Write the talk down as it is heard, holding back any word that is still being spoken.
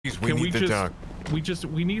we need the dog. We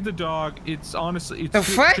need the dog. It's honestly,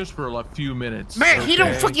 it's just for a few minutes. Man, he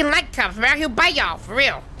don't fucking like cops, man. He'll bite y'all, for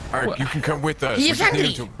real. Alright, you can come with us. He's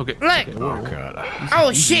hungry. Okay. Look. Oh, God.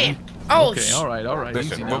 Oh, shit. Oh, okay, all right.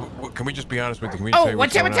 Listen, can we just be honest with you? Can we oh,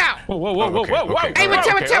 watch out. Whoa. Hey, watch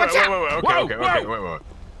out. Okay.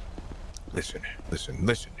 Listen.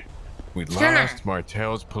 We lost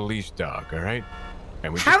Martell's police dog, all right?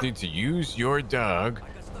 And we just need to use your dog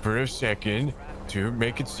for a second to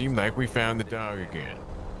make it seem like we found the dog again.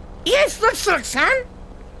 Yes, let's look, son.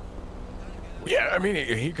 Yeah, I mean,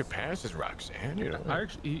 he could pass as Roxanne, you know.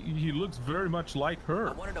 Actually, he looks very much like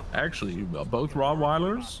her. Actually, both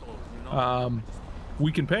Rottweilers.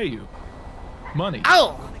 We can pay you money.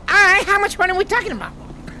 Oh, all right. How much money are we talking about?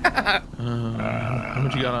 How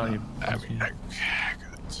much you got on you? I mean, what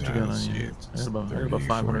you got on you? I had about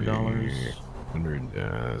 $500.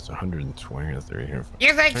 It's 120 or 30 here.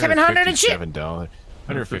 You're like 700 and shit.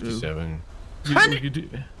 $157.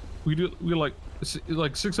 We like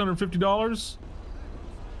 $650.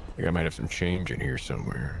 I think I might have some change in here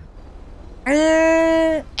somewhere.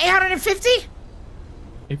 850.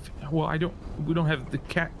 We don't have the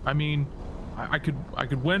cat. I mean, I could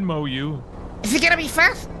Venmo you. Is it gonna be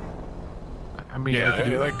fast? I mean,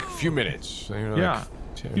 yeah, like a few minutes. You know, yeah, like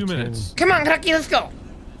 10, few minutes. Come on, Rocky, let's go.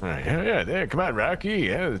 All right, yeah. Come on, Rocky.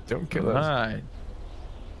 Yeah, don't kill us. All right.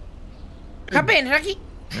 Hop in, Rocky.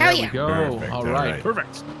 Hell yeah. There we go. Perfect. All right.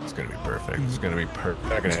 Perfect. It's gonna be perfect. It's gonna be perfect.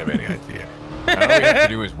 Not gonna have any idea. All we have to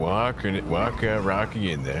do is walk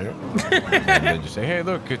Rocky in there, and then just say, "Hey,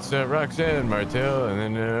 look, it's Roxanne, Martell,"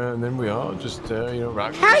 and then we all just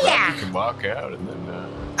Rocky can walk out, and then.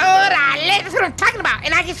 Alright, that's what I'm talking about.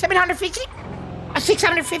 And I get 750 or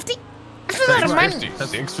 650. That's a lot of money.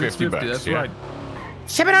 That's $650. That's right.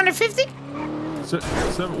 750.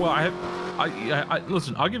 Well, I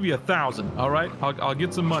listen. I'll give you 1,000. All right. I'll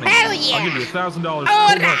get some money. Hell yeah. I'll give you $1,000.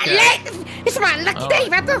 Alright, it's my lucky day,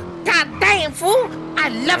 Vato. God damn fool! I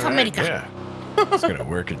love America. Yeah. It's gonna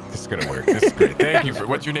work. It's gonna work. This is great. Thank you for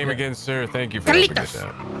what's your name again, sir? Thank you for helping us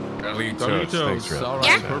out. Carlitos. Thanks for all right.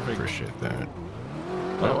 Yeah? Perfect. Appreciate that.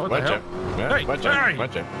 Oh, watch out. Hey, Watch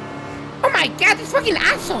out. Oh my God, these fucking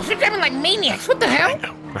assholes! They're driving like maniacs. What the hell?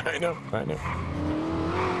 I know.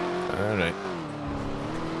 All right.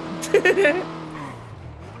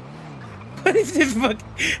 What is this fuck?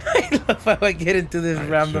 I love how I get into this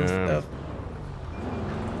random stuff.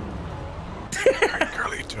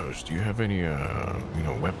 Carlitos, do you have any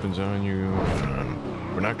weapons on you?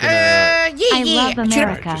 We're not gonna. Yeah. I love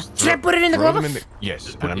America. Should I put it in the glove box?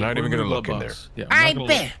 Yes, and I'm not even gonna look in there. Yeah, I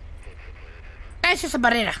bet. That's just a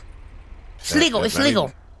barrera. It's legal. It's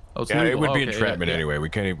legal. Oh, yeah, it would be entrapment anyway. We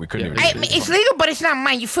couldn't even. It's legal, but it's not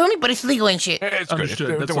mine. You feel me? But it's legal and shit. It's good.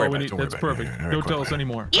 Understood. That's all we need. That's perfect. Yeah, Don't tell us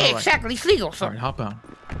anymore. Yeah, exactly. It's legal. So. All right, hop on.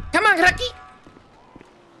 Come on, Rocky.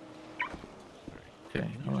 Okay,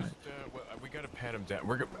 all right. We gotta pat him down.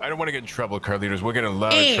 I don't want to get in trouble, Carlitos. We'll get in a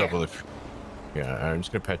lot of trouble if. Yeah, I'm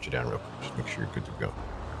just gonna pat you down real quick. Just make sure you're good to go. All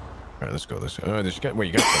right, let's go. Wait,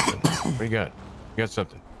 you got something? What do you got? You got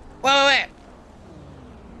something? Wait.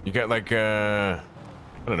 You got like I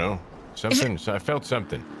don't know, something. So I felt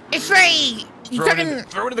something. It's like throw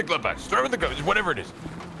it in the glove box. Throw it in the glove. Whatever it is.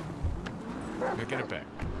 Get it back.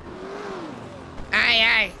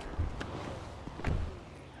 Aye.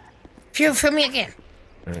 Feel me again.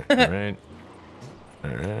 All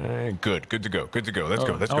right. Good to go. Let's go.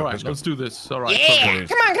 Let's go. Let's do this. All right. Yeah.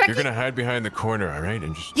 Come on, Rocky. You're gonna hide behind the corner, all right,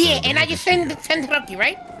 and just. Yeah, and I just send Rocky,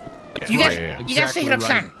 right? Yeah. You gotta say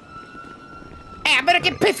Roxanne. Hey, I better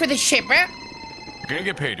get paid for this shit, bro. You're gonna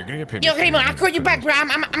get paid. Yo, Raymond, I'll call you back, bro.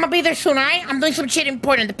 I'm gonna be there soon, alright? I'm doing some shit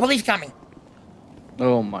important. The police coming.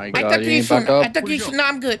 Oh my God. I talk to you soon. No,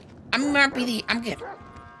 I'm good. I'm in RPD. I'm good.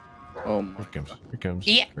 Oh my. Here comes.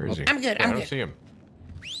 Yeah. Where is he? I'm good. I don't see him.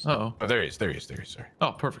 Uh-oh. Oh, there he is. Sorry.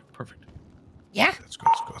 Oh, perfect. Yeah? Let's go.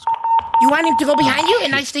 You want him to go behind you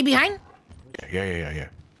and I stay behind? Yeah.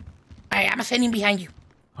 Alright, I'm gonna send him behind you.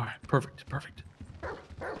 All right, perfect.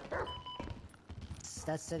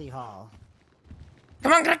 That's City Hall.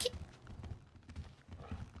 Come on, Rocky.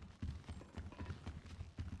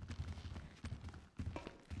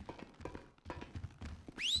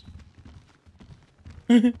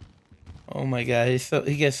 Oh my God,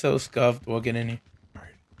 he gets so scuffed walking in here. All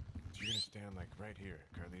right, so you're gonna stand like right here,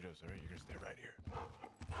 Carlitos. All right, you're gonna stand right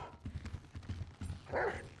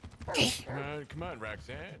here. Come on,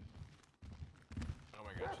 Roxanne. Oh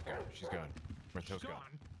my God, she's gone. Martell's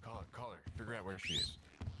gone. Call her. Figure out where she is.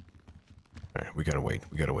 All right, we gotta wait.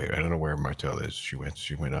 I don't know where Martell is. She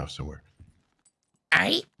went off somewhere.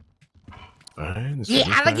 Alright. Fine.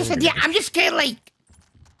 Yeah, like I said, I'm just scared, like,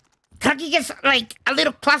 Rocky gets like a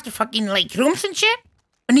little clusterfucking like rooms and shit,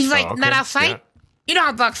 and he's like not outside. Yeah. You know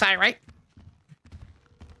how dogs are, right?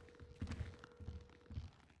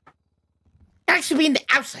 Actually, be in the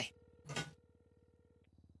outside.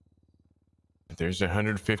 There's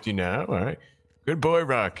 150 now. All right. Good boy,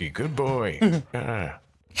 Rocky. Good boy. Ah.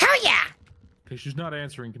 Hell yeah! Okay, she's not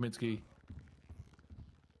answering, Kaminsky.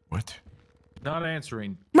 What? Not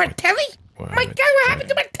answering. Martelli? What? My God, what happened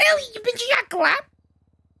to Martelli? You think you got clapped?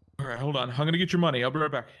 All right, hold on. I'm gonna get your money. I'll be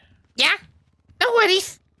right back. Yeah? No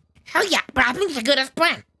worries. Hell yeah, but I think it's a good ass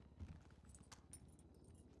plan.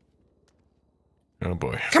 Oh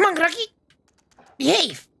boy. Come on, Rocky.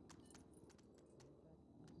 Behave.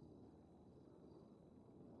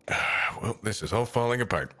 Well, this is all falling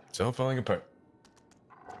apart. It's all falling apart.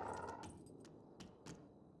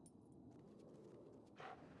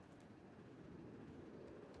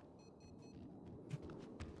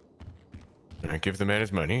 I give the man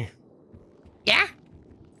his money. Yeah?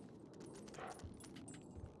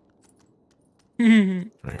 All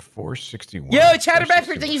right, 461. Yo,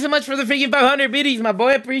 Chatterbaster, thank you so much for the freaking 500 biddies, my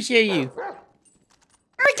boy. Appreciate you. Oh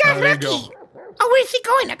my God, there you Rocky. go. Oh, where's he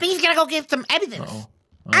going? I think he's gonna go get some evidence. Uh-oh.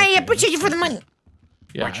 I Okay, appreciate you for the money.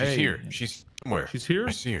 Yeah, Wait, she's hey. here. She's somewhere. She's here?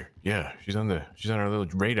 I see her. Yeah, she's on our little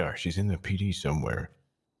radar. She's in the PD somewhere.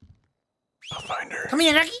 I'll find her. Come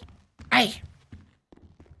here, Rocky. Hey.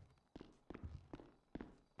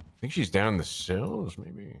 I think she's down the cells,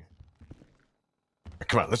 maybe.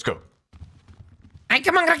 Come on, let's go. Hey,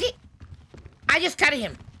 come on, Rocky. I just cut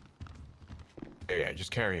him. Yeah,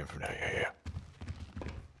 just carry him for now. Yeah.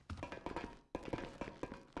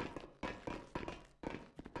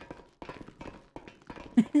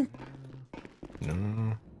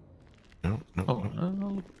 No. Oh,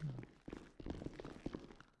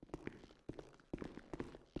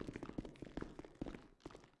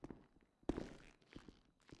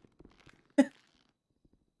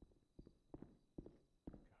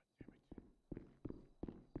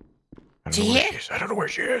 I don't know where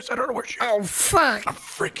she is. Oh, fuck. I'm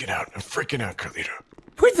freaking out, Carlito.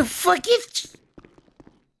 Where the fuck is she?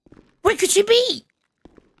 Where could she be?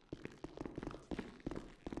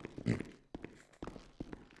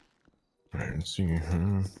 Alright, let's see.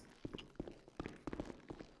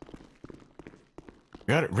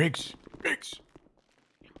 Got it, Riggs.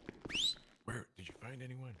 Where did you find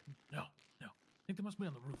anyone? no. I think they must be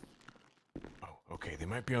on the roof. Oh, okay. They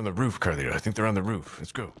might be on the roof, Carlito. I think they're on the roof.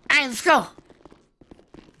 Let's go. All right, let's go.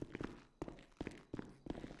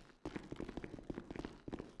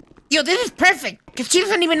 Yo, this is perfect, because she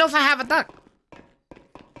doesn't even know if I have a duck.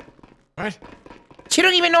 What? She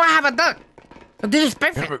don't even know I have a duck. So this is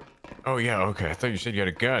perfect. Yeah, but, oh, yeah, okay. I thought you said you had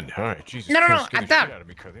a gun. All right, Jesus. No, Christ, scare I the thought- shit out of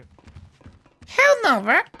me, Carlito. Hell no,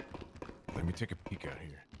 bro. Let me take a peek out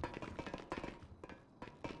here.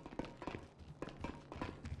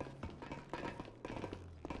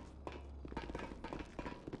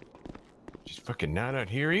 She's fucking not out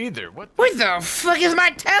here either. What? Where the fuck is my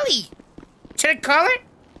telly? Should I call her?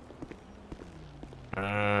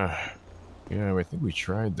 Yeah, I think we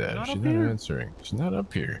tried that. Not She's up not here? answering. She's not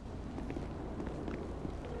up here.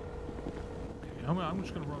 Okay, I'm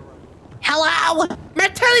just gonna run around. Hello? My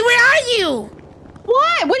telly, where are you?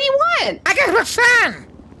 What? What do you want? I got Roxanne.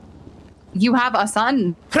 You have a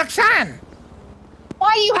son. Roxanne.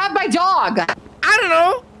 Why do you have my dog? I don't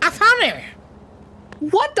know. I found her.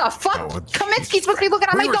 What the fuck? Oh, well, Kaminsky's supposed to be looking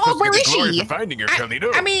at We my were dog. supposed to Where get is the glory she? for finding her, I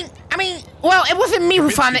Carlito. mean, well, it wasn't me who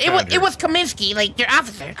found her. Kaminsky It was found her. Kaminsky, like your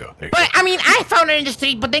officer. There you But go. I mean, I found her in the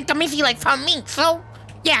street, but then Kaminsky like found me. So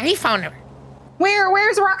yeah, he found her.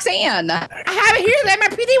 Where's Roxanne? I have it here. Let my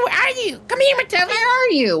PD. Where are you? Come here, Martelli. Where are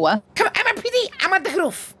you? Come, I'm a PD. I'm at the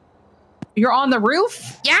roof. You're on the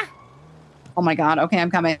roof? Yeah. Oh my god. Okay, I'm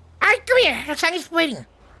coming. All right, come here. Roxanne is waiting.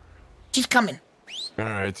 She's coming. All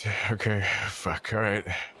right. Okay. Fuck. All right.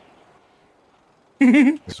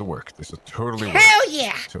 This will work. This will totally work. Hell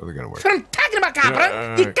yeah. Totally gonna work. That's what I'm talking about,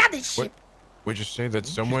 Cabra. You got this shit. What? Would you say that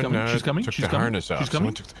someone She's coming. took She's the coming. harness off? She's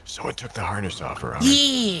coming. Someone took the harness off her arm.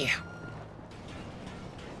 Yeah.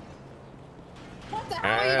 What the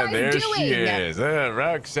hell are you guys There doing? she is.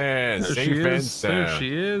 Roxanne, There safe she and is. There sound.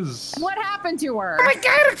 she is. What happened to her? Oh my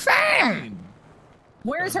God, Roxanne.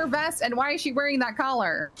 Where's her vest and why is she wearing that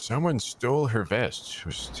collar? Someone stole her vest. It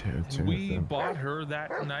was We bought her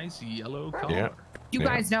that nice yellow color. Yeah. You Yeah.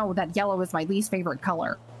 guys know that yellow is my least favorite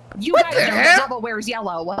color. You What guys the know hell? the devil wears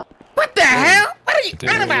yellow. What the hell? What are you Didn't-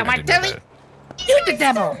 talking about, I didn't know Martelli? that. You the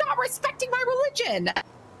devil. Not respecting my religion.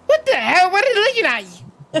 What the hell? What religion are you?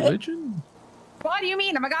 Religion? What do you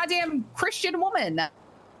mean? I'm a goddamn Christian woman.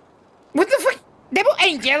 What the fuck? Devil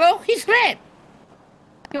ain't yellow. He's red.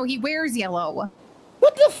 No, he wears yellow.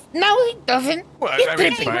 What the No, he doesn't. Well, He's I mean,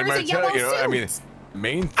 tripping. by Where's the Martell, yellow I mean, suit?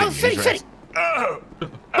 main thing Oh, is sorry, sorry. Oh,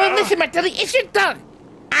 But listen, Martelli, it's your dog.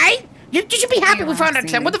 Aight? You should be happy we found our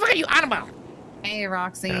son. What the fuck are you on about? Hey,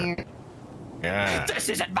 Roxy. yeah. This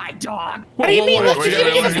isn't my dog. Whoa, What do you whoa, mean? whoa, Look, whoa, she's whoa,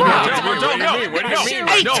 gonna give us whoa, balls. Martell, no, What do you mean?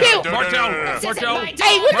 Hey, no, two. Martell, This isn't Martell. my dog.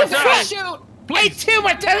 Hey, what the Martell. fuck? Shoot! Hey, two,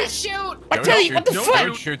 Martelli. Shoot! Martelli, what the Don't fuck?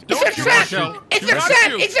 shoot. Shoot. It's Don't your shoot, son. Martell. It's Do your not son.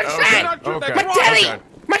 shoot. It's your Okay. son. Okay. Martelli. Okay.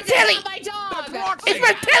 Martelli. My dog! It's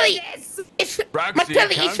Martelli. It's Roxy,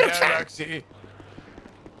 Martelli. calm It's your down, son. Roxy.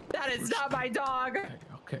 That is not my dog.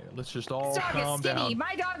 Okay, let's just all This dog is calm skinny. down.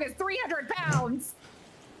 My dog is 300 pounds.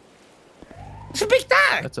 It's a big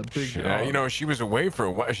dog. That's a big Yeah, dog. you know, she was away for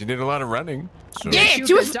a while. She did a lot of running. So. Yeah, Shoot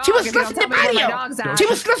she was the dog she was if you lost in don't the tell me where my barrio. dog's at. She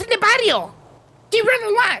was lost in the barrio. She ran a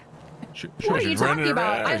lot. What are you She's talking running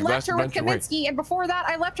about? around. I She left lost her a with bunch of weight. Kaminsky, and before that,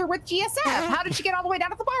 I left her with GSF. How did she get all the way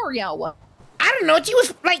down to the barrio? I don't know. She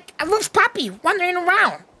was like a little puppy wandering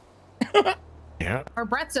around. Yeah. Her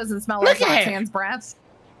breath doesn't smell Look like at her. Roxanne's breath.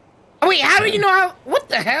 Oh, wait, how do you know how? What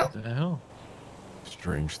the hell? What the hell?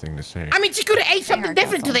 Strange thing to say. I mean, she could have ate something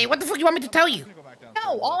different today. What the fuck you want me to tell you?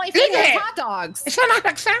 No, all I Look think at is it. hot dogs. It's not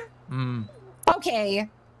Roxanne. Mm. Okay,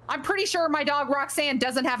 I'm pretty sure my dog Roxanne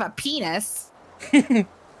doesn't have a penis. Wait,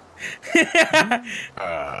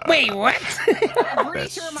 what? I'm pretty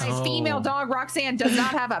sure my female dog Roxanne does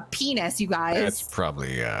not have a penis, you guys. That's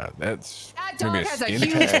probably that's That dog maybe has a skin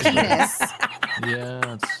huge tag. penis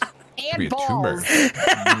Yeah, it's, Maybe and a tumor. balls.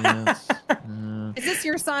 yes. Is this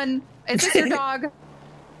your son? Is this your dog?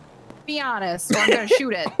 Be honest, or I'm gonna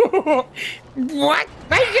shoot it. What?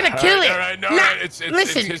 Why are you gonna kill it? All right, no, Nah, it's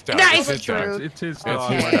listen, his dog. nah, It's it's his dog. It's his It's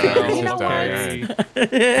dog. his Okay. dog. It's You his know dog.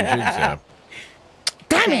 what? Yeah.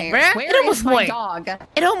 Damn Okay, it, bruh. where It almost is my worked. dog?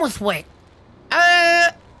 It almost worked.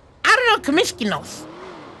 I don't know. Kaminsky knows.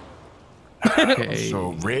 Okay.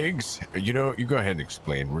 So Riggs, you know, you go ahead and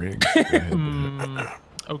explain Riggs. Go ahead.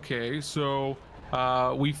 Okay, so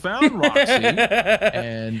we found Roxy,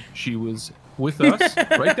 and she was with us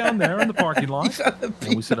right down there in the parking lot.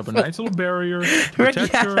 And we set up a nice little barrier to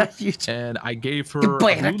protect her. And I gave her Good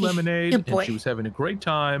boy, a blue Rocky. lemonade, Good boy. and she was having a great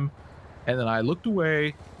time. And then I looked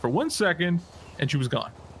away for 1 second, and she was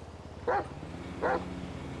gone.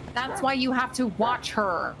 That's why you have to watch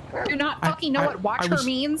her. Do you not fucking know what watch I her was-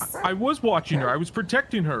 means? I was watching her. I was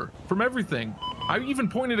protecting her from everything. I even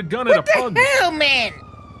pointed a gun at a What pug. the hell, man?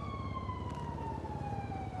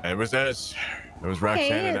 It was us. It was Roxanne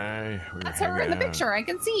Okay, and I. We were That's her in hanging the out. picture. I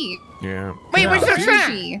can see. Yeah. Wait, where's Yeah. your Where is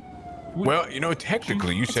son? she? Well, you know,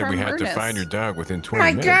 technically, you It's said we from had to Ernest. find your dog within 20 My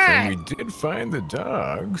minutes, God. and we did find the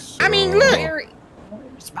dog. So... I mean, look.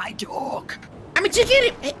 Where's my dog? I mean, she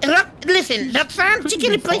can. Listen, Roxanne, she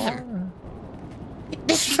can replace him.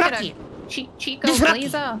 This is Get Rocky. a Chico This is Rocky.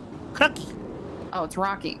 Blaza. Rocky. Oh, it's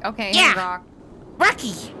Rocky. Okay, Yeah. hey, Rock.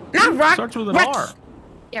 Rocky. Not Rock. Starts with an Rocky. R.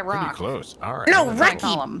 Yeah, Pretty Rock. close. All right. No, That's what I Rocky.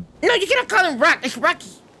 call him. No, you cannot call him Rock. It's Rocky.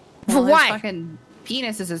 For Well, his why? fucking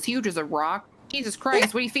penis is as huge as a rock. Jesus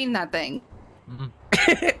Christ, what are you feeding that thing?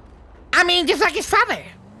 I mean, just like his father.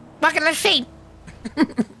 What can I say?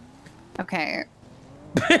 Okay.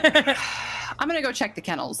 I'm gonna go check the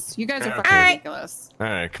kennels. You guys are fucking Alright. ridiculous. All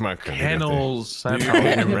right, come on, come on. Kennels. That's You probably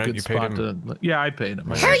paid him, a right? good You paid spot him? to. Yeah, I paid him.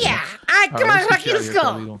 Hell yeah. All right, come on, Rocky, let's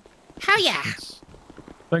go. Hell yeah.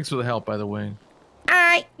 Thanks for the help, by the way. All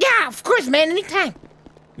right. Yeah, of course, man. Anytime.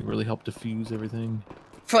 You really helped diffuse everything.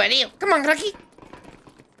 For real. Come on, Rocky.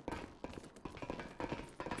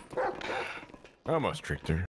 Almost tricked her.